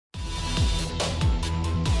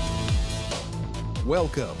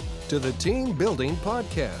Welcome to the Team Building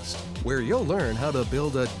Podcast, where you'll learn how to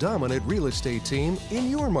build a dominant real estate team in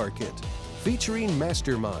your market, featuring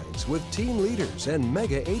masterminds with team leaders and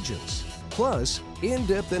mega agents, plus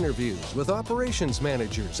in-depth interviews with operations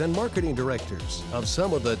managers and marketing directors of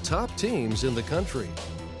some of the top teams in the country.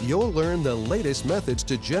 You'll learn the latest methods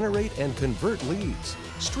to generate and convert leads,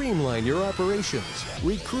 streamline your operations,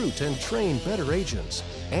 recruit and train better agents,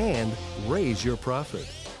 and raise your profit.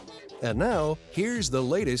 And now, here's the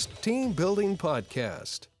latest Team Building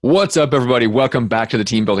Podcast. What's up, everybody? Welcome back to the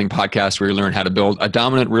Team Building Podcast, where you learn how to build a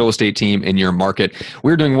dominant real estate team in your market.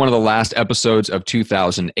 We're doing one of the last episodes of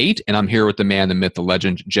 2008, and I'm here with the man, the myth, the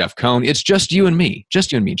legend, Jeff Cohn. It's just you and me.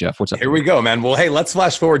 Just you and me, Jeff. What's up? Here we go, man. Well, hey, let's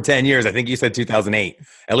flash forward 10 years. I think you said 2008.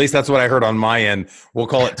 At least that's what I heard on my end. We'll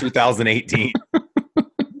call it 2018.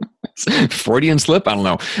 Freudian slip? I don't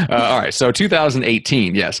know. All right. So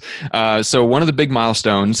 2018, yes. So one of the big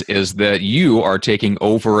milestones is that you are taking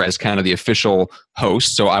over as kind of the official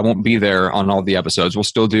host. So I won't be there on all the episodes. We'll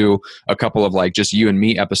still do a couple of like just you and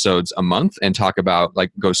me episodes a month and talk about like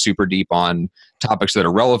go super deep on topics that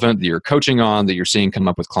are relevant, that you're coaching on, that you're seeing come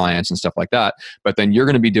up with clients and stuff like that. But then you're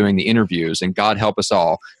going to be doing the interviews, and God help us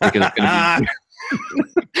all, because it's going to be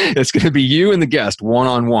it's going to be you and the guest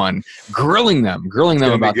one-on-one, grilling them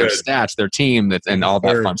about their stats, their team, and all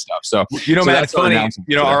that fun stuff. So, man, that's funny.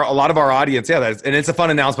 A lot of our audience, and it's a fun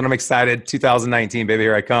announcement. I'm excited. 2019, baby,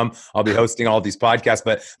 here I come. I'll be hosting all of these podcasts,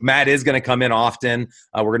 but Matt is going to come in often.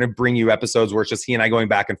 We're going to bring you episodes where it's just he and I going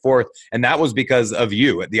back and forth. And that was because of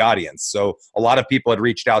you, the audience. So a lot of people had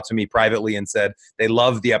reached out to me privately and said they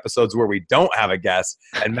love the episodes where we don't have a guest,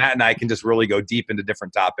 and Matt and I can just really go deep into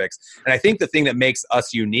different topics. And I think the thing that makes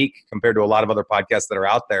us unique compared to a lot of other podcasts that are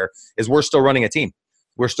out there is we're still running a team.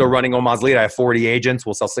 We're still running Omaha's Lead. I have 40 agents.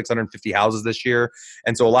 We'll sell 650 houses this year.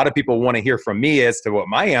 And so a lot of people want to hear from me as to what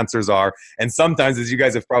my answers are. And sometimes, as you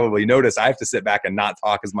guys have probably noticed, I have to sit back and not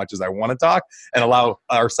talk as much as I want to talk and allow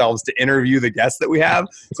ourselves to interview the guests that we have.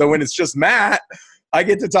 So when it's just Matt, I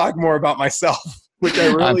get to talk more about myself, which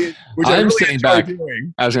I really enjoy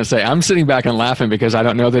doing. I was going to say, I'm sitting back and laughing because I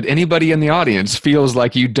don't know that anybody in the audience feels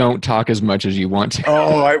like you don't talk as much as you want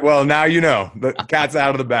to. Well, now you know. The cat's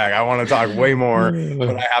out of the bag. I want to talk way more,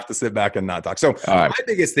 but I have to sit back and not talk. So my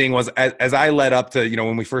biggest thing was, as I led up to,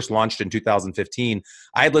 when we first launched in 2015,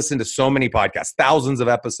 I had listened to so many podcasts, thousands of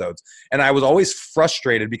episodes, and I was always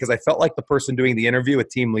frustrated because I felt like the person doing the interview with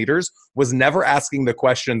team leaders was never asking the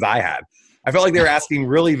questions I had. I felt like they were asking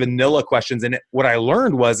really vanilla questions. And what I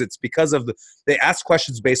learned was it's because of they asked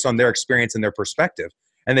questions based on their experience and their perspective.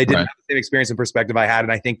 And they didn't have the same experience and perspective I had.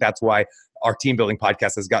 And I think that's why our Team Building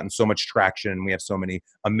Podcast has gotten so much traction. And we have so many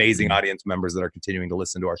amazing audience members that are continuing to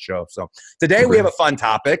listen to our show. So today we have a fun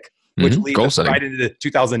topic, which leads us right into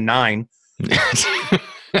 2009.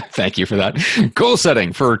 Thank you for that. Goal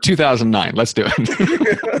setting for 2009. Let's do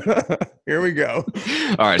it. Here we go.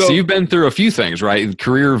 All right. So you've been through a few things, right?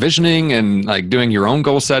 Career visioning and like doing your own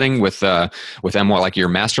goal setting with M1, like your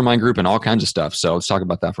mastermind group and all kinds of stuff. So let's talk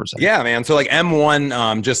about that for a second. Yeah, man. So like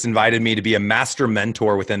M1 just invited me to be a master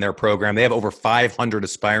mentor within their program. They have over 500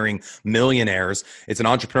 aspiring millionaires. It's an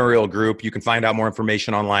entrepreneurial group. You can find out more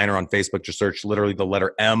information online or on Facebook. Just search literally the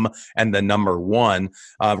letter M and the number 1.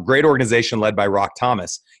 Great organization led by Rock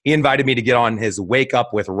Thomas. He invited me to get on his Wake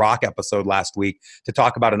Up with Rock episode last week to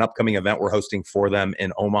talk about an upcoming event we're hosting for them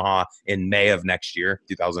in Omaha in May of next year,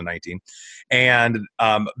 2019. And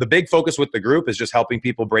the big focus with the group is just helping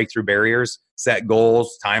people break through barriers, set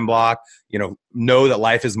goals, time block, know that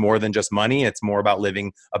life is more than just money. It's more about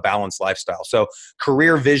living a balanced lifestyle. So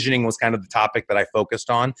career visioning was kind of the topic that I focused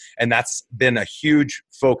on. And that's been a huge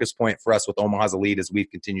focus point for us with Omaha's Elite as we've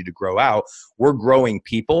continued to grow out. We're growing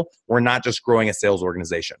people. We're not just growing a sales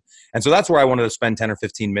organization. And so that's where I wanted to spend 10 or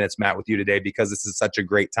 15 minutes, Matt, with you today, because this is such a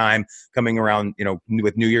great time coming around,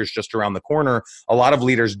 with New Year's just around the corner. A lot of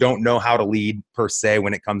leaders don't know how to lead per se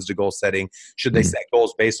when it comes to goal setting. Should they set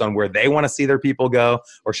goals based on where they want to see their people go,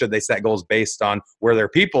 or should they set goals based on where their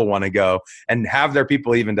people want to go, and have their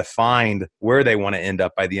people even defined where they want to end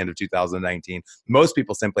up by the end of 2019? Most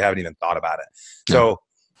people simply haven't even thought about it. So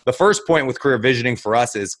the first point with career visioning for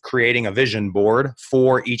us is creating a vision board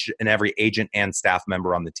for each and every agent and staff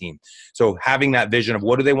member on the team. So having that vision of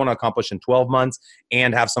what do they want to accomplish in 12 months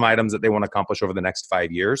and have some items that they want to accomplish over the next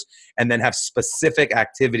 5 years, and then have specific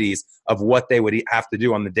activities of what they would have to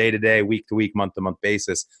do on the day-to-day, week-to-week, month-to-month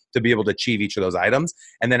basis to be able to achieve each of those items.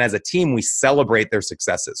 And then as a team, we celebrate their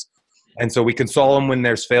successes. And so we console them when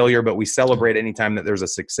there's failure, but we celebrate anytime that there's a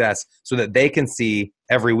success so that they can see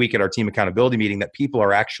every week at our team accountability meeting that people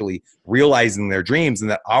are actually realizing their dreams,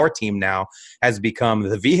 and that our team now has become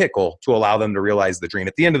the vehicle to allow them to realize the dream.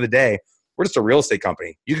 At the end of the day, We're just a real estate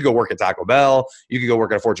company. You could go work at Taco Bell. You could go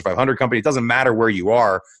work at a Fortune 500 company. It doesn't matter where you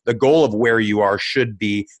are. The goal of where you are should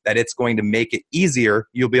be that it's going to make it easier.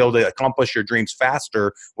 You'll be able to accomplish your dreams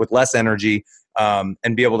faster with less energy,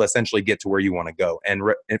 and be able to essentially get to where you want to go. And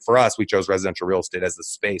for us, we chose residential real estate as the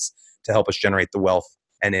space to help us generate the wealth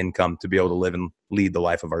and income to be able to live and lead the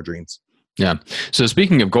life of our dreams. Yeah. So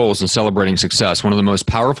speaking of goals and celebrating success, one of the most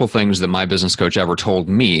powerful things that my business coach ever told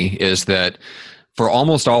me is that for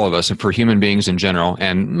almost all of us and for human beings in general,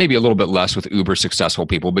 and maybe a little bit less with uber successful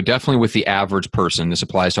people, but definitely with the average person, this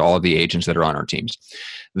applies to all of the agents that are on our teams,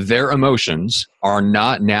 their emotions are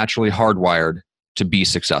not naturally hardwired to be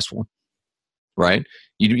successful, right?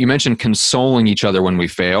 You mentioned consoling each other when we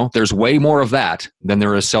fail. There's way more of that than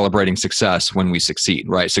there is celebrating success when we succeed,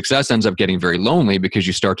 right? Success ends up getting very lonely because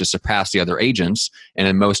you start to surpass the other agents. And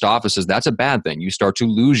in most offices, that's a bad thing. You start to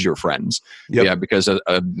lose your friends. Yep. Yeah, because the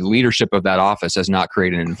leadership of that office has not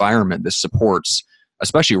created an environment that supports,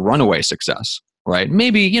 especially runaway success. Right?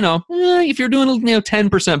 Maybe, if you're doing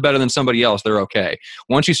 10% better than somebody else, they're okay.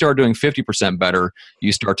 Once you start doing 50% better,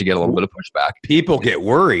 you start to get a little bit of pushback. People get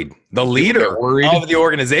worried. The leader of the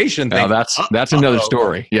organization thinks, that's another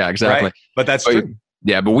story. Yeah, exactly. Right? But that's true.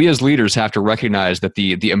 Yeah, but we as leaders have to recognize that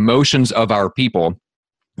the emotions of our people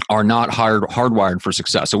are not hardwired for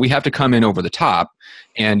success. So we have to come in over the top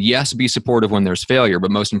and yes, be supportive when there's failure, but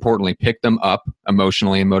most importantly, pick them up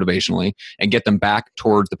emotionally and motivationally and get them back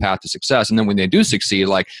towards the path to success. And then when they do succeed,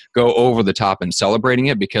 go over the top and celebrating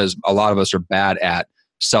it, because a lot of us are bad at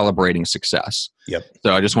celebrating success. Yep.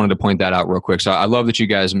 So I just wanted to point that out real quick. So I love that you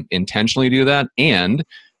guys intentionally do that, and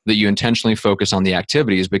that you intentionally focus on the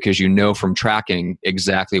activities because you know from tracking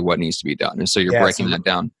exactly what needs to be done. And so you're breaking that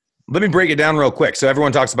down. Let me break it down real quick. So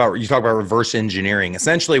everyone talk about reverse engineering.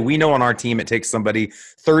 Essentially, we know on our team it takes somebody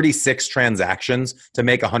 36 transactions to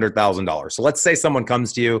make $100,000. So let's say someone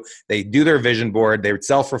comes to you, they do their vision board, they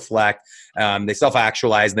self-reflect, they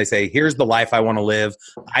self-actualize, and they say, here's the life I want to live.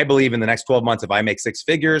 I believe in the next 12 months, if I make 6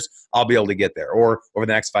 figures, I'll be able to get there. Or over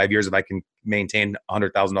the next 5 years, if I can maintain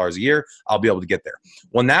 $100,000 a year, I'll be able to get there.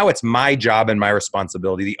 Well, now it's my job and my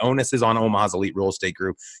responsibility. The onus is on Omaha's Elite Real Estate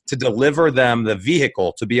Group to deliver them the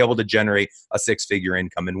vehicle to be able to generate a 6-figure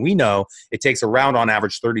income. And we know it takes around, on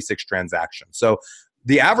average, 36 transactions. So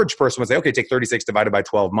the average person would say, okay, take 36 divided by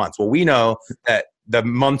 12 months. Well, we know that the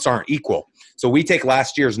months aren't equal. So we take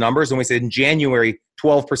last year's numbers and we say in January,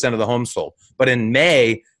 12% of the homes sold. But in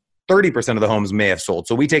May, 30% of the homes may have sold.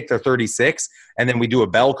 So we take their 36 and then we do a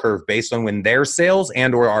bell curve based on when their sales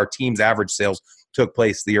and or our team's average sales took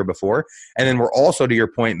place the year before. And then we're also, to your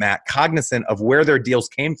point, Matt, cognizant of where their deals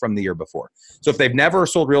came from the year before. So if they've never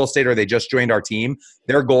sold real estate or they just joined our team,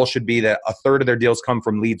 their goal should be that a third of their deals come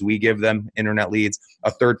from leads we give them, internet leads,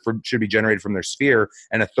 a third should be generated from their sphere,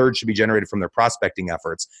 and a third should be generated from their prospecting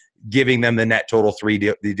efforts, giving them the net total 3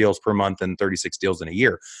 deals per month and 36 deals in a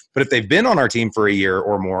year. But if they've been on our team for a year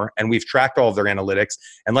or more and we've tracked all of their analytics,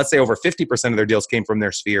 and let's say over 50% of their deals came from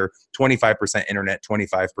their sphere, 25% internet,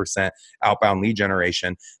 25% outbound lead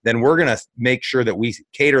generation, then we're going to make sure that we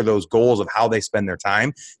cater those goals of how they spend their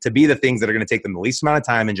time to be the things that are going to take them the least amount of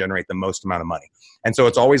time and generate the most amount of money. And so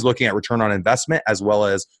it's always looking at return on investment as well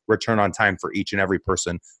as return on time for each and every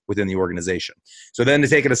person within the organization. So then to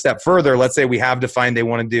take it a step further, let's say we have defined they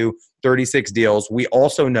want to do 36 deals. We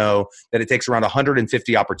also know that it takes around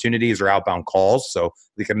 150 opportunities or outbound calls. So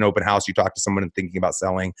like at an open house, you talk to someone thinking about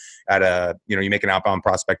selling at you make an outbound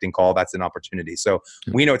prospecting call. That's an opportunity. So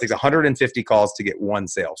we know it takes 150 calls to get one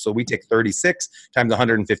sale. So we take 36 times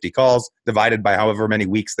 150 calls divided by however many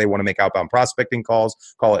weeks they want to make outbound prospecting calls,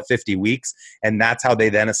 call it 50 weeks. And that's how they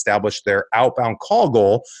then establish their outbound call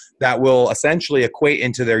goal that will essentially equate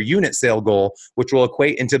into their unit sale goal, which will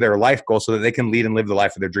equate into their life goal so that they can lead and live the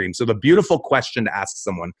life of their dreams. So the beautiful question to ask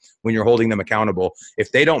someone when you're holding them accountable,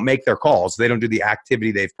 if they don't make their calls, they don't do the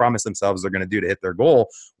activity they've promised themselves they're going to do to hit their goal,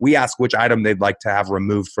 we ask which item they'd like to have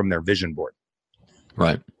removed from their vision board.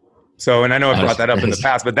 Right. So, and I know I've brought that up in the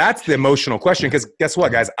past, but that's the emotional question, because guess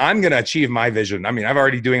what, guys? I'm going to achieve my vision. I mean, I'm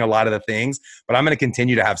already doing a lot of the things, but I'm going to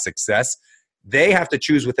continue to have success. They have to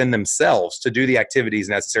choose within themselves to do the activities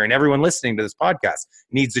necessary. And everyone listening to this podcast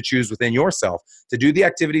needs to choose within yourself to do the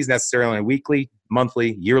activities necessary on a weekly,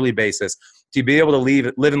 monthly, yearly basis to be able to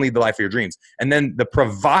live and lead the life of your dreams. And then the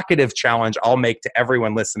provocative challenge I'll make to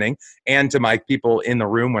everyone listening and to my people in the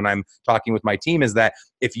room when I'm talking with my team is that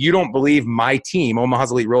if you don't believe my team,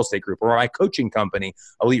 Omaha's Elite Real Estate Group, or my coaching company,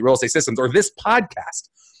 Elite Real Estate Systems, or this podcast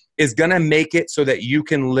is going to make it so that you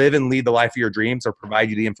can live and lead the life of your dreams or provide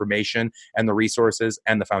you the information and the resources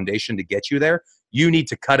and the foundation to get you there, you need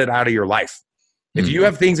to cut it out of your life. If you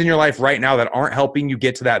have things in your life right now that aren't helping you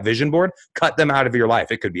get to that vision board, cut them out of your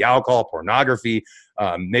life. It could be alcohol, pornography,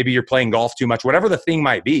 maybe you're playing golf too much, whatever the thing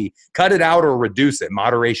might be, cut it out or reduce it.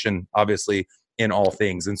 Moderation, obviously, in all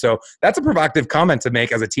things. And so that's a provocative comment to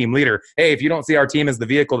make as a team leader. Hey, if you don't see our team as the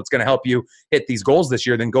vehicle that's going to help you hit these goals this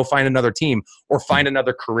year, then go find another team or find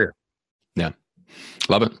another career. Yeah.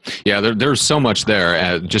 Love it. Yeah, there's so much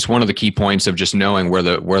there. Just one of the key points of just knowing where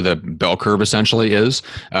the bell curve essentially is,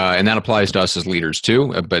 and that applies to us as leaders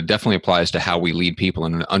too, but definitely applies to how we lead people,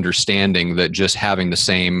 and understanding that just having the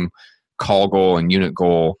same call goal and unit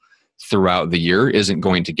goal throughout the year isn't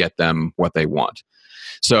going to get them what they want.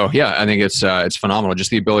 So yeah, I think it's phenomenal.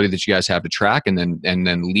 Just the ability that you guys have to track and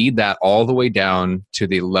then lead that all the way down to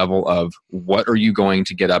the level of what are you going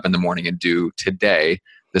to get up in the morning and do today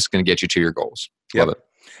that's going to get you to your goals. Love it.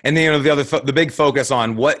 And then the big focus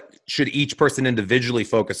on what should each person individually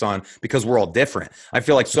focus on, because we're all different. I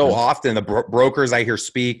feel like so often the brokers I hear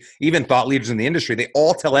speak, even thought leaders in the industry, they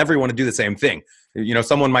all tell everyone to do the same thing. You know,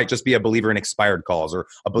 someone might just be a believer in expired calls, or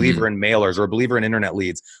a believer in mailers, or a believer in internet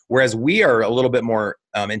leads. Whereas we are a little bit more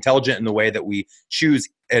intelligent in the way that we choose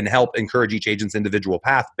and help encourage each agent's individual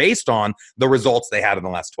path based on the results they had in the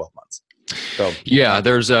last 12 months. So yeah,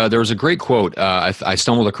 there was a great quote. I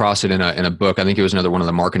stumbled across it in a book. I think it was another one of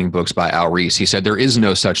the marketing books by Al Ries. He said, there is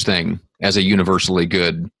no such thing as a universally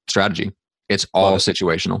good strategy. It's all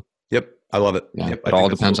situational. Yep. I love it. Yeah, yep, it all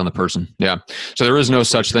depends on the person. Yeah. So there is no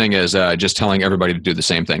such thing as just telling everybody to do the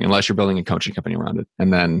same thing, unless you're building a coaching company around it.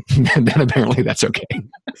 And then apparently that's okay.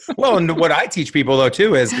 Well, and what I teach people, though,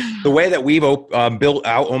 too, is the way that we've built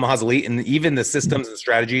out Omaha's Elite, and even the systems and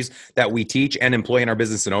strategies that we teach and employ in our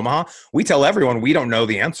business in Omaha, we tell everyone we don't know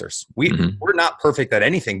the answers. We're not perfect at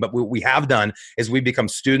anything, but what we have done is we become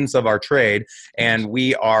students of our trade, and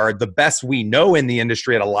we are the best we know in the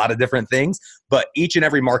industry at a lot of different things. But each and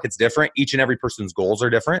every market's different. Each and every person's goals are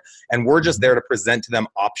different. And we're just there to present to them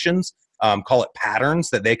options, call it patterns,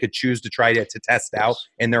 that they could choose to try to test out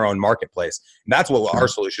in their own marketplace. And that's what our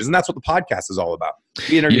solution is. And that's what the podcast is all about.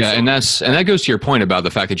 Yeah, and that goes to your point about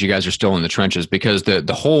the fact that you guys are still in the trenches, because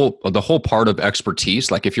the whole part of expertise,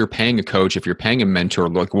 like if you're paying a coach, if you're paying a mentor,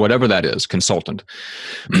 like whatever that is, consultant,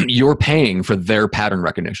 you're paying for their pattern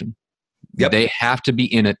recognition. Yep. They have to be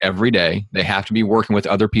in it every day. They have to be working with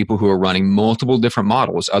other people who are running multiple different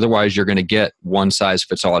models. Otherwise, you're going to get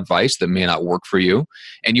one-size-fits-all advice that may not work for you,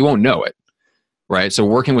 and you won't know it, right? So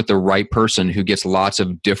working with the right person who gets lots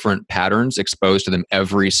of different patterns exposed to them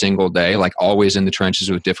every single day, like always in the trenches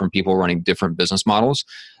with different people running different business models,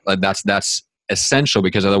 that's essential,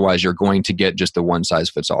 because otherwise you're going to get just the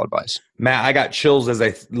one-size-fits-all advice. Matt, I got chills as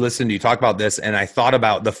I listened to you talk about this, and I thought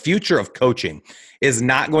about the future of coaching is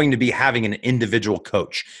not going to be having an individual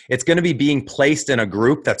coach. It's going to be being placed in a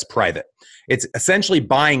group that's private. It's essentially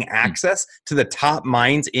buying access to the top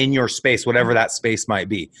minds in your space, whatever that space might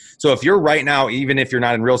be. So if you're right now, even if you're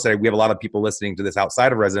not in real estate, we have a lot of people listening to this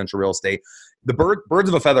outside of residential real estate, the birds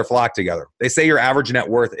of a feather flock together. They say your average net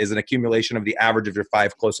worth is an accumulation of the average of your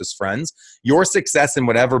 5 closest friends. Your success in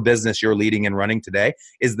whatever business you're leading and running today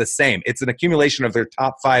is the same. It's an accumulation of their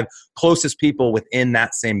top 5 closest people within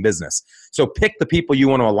that same business. So pick the people you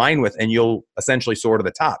want to align with, and you'll essentially soar to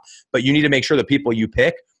the top. But you need to make sure the people you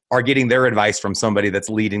pick are getting their advice from somebody that's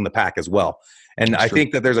leading the pack as well. And I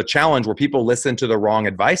think that there's a challenge where people listen to the wrong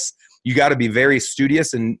advice. You got to be very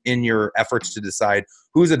studious in your efforts to decide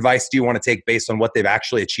whose advice do you want to take based on what they've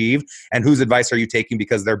actually achieved, and whose advice are you taking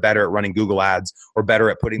because they're better at running Google ads or better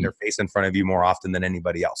at putting their face in front of you more often than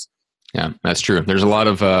anybody else. Yeah, that's true. There's a lot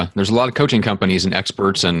of coaching companies and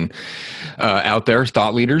experts and out there,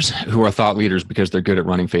 thought leaders who are thought leaders because they're good at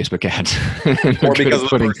running Facebook ads, or because of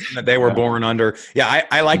the person that they were born under. Yeah,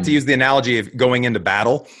 I like to use the analogy of going into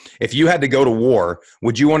battle. If you had to go to war,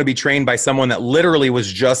 would you want to be trained by someone that literally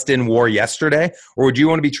was just in war yesterday, or would you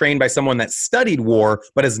want to be trained by someone that studied war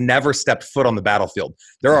but has never stepped foot on the battlefield?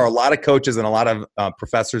 There are a lot of coaches and a lot of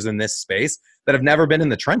professors in this space that have never been in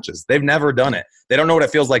the trenches. They've never done it. They don't know what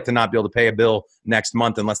it feels like to not be able to pay a bill next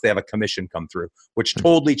month unless they have a commission come through, which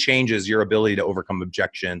totally changes your ability to overcome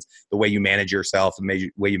objections, the way you manage yourself,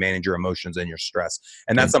 the way you manage your emotions and your stress.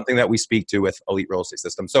 And that's something that we speak to with Elite Real Estate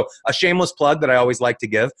System. So a shameless plug that I always like to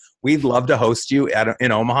give, we'd love to host you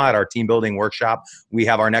in Omaha at our team building workshop. We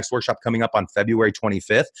have our next workshop coming up on February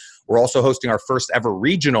 25th. We're also hosting our first ever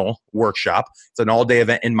regional workshop. It's an all-day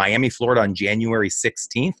event in Miami, Florida on January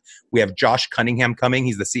 16th. We have Josh Cunningham coming.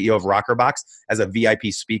 He's the CEO of Rockerbox as a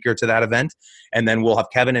VIP speaker to that event. And then we'll have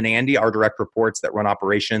Kevin and Andy, our direct reports that run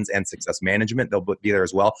operations and success management. They'll be there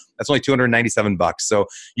as well. That's only $297. So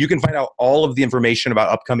you can find out all of the information about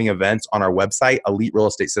upcoming events on our website,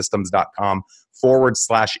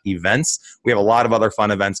 eliterealestatesystems.com/events. We have a lot of other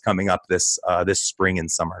fun events coming up this spring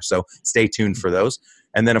and summer. So stay tuned for those.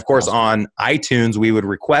 And then, of course, on iTunes, we would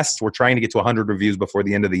request, we're trying to get to 100 reviews before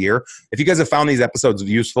the end of the year. If you guys have found these episodes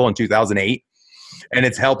useful in 2008 and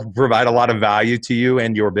it's helped provide a lot of value to you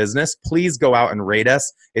and your business, please go out and rate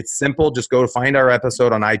us. It's simple. Just go to find our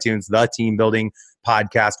episode on iTunes, The Team Building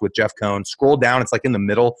Podcast with Jeff Cohn. Scroll down. It's like in the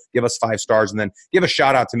middle. Give us 5 stars and then give a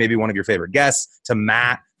shout out to maybe one of your favorite guests, to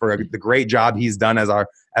Matt for the great job he's done as our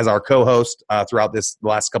co-host throughout the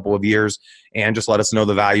last couple of years, and just let us know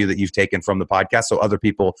the value that you've taken from the podcast so other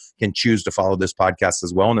people can choose to follow this podcast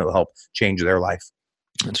as well, and it'll help change their life.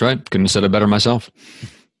 That's right. Couldn't have said it better myself.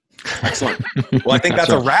 Excellent. Well, I think that's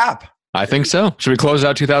a wrap. I think so. Should we close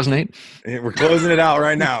out 2008? We're closing it out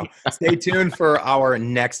right now. Stay tuned for our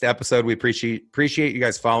next episode. We appreciate you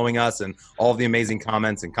guys following us and all of the amazing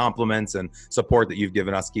comments and compliments and support that you've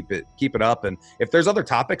given us. Keep it up. And if there's other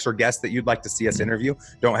topics or guests that you'd like to see us interview,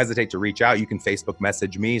 don't hesitate to reach out. You can Facebook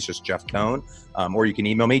message me. It's just Jeff Cohn. Or you can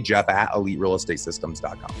email me,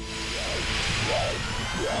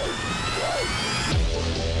 Jeff@eliterealestatesystems.com.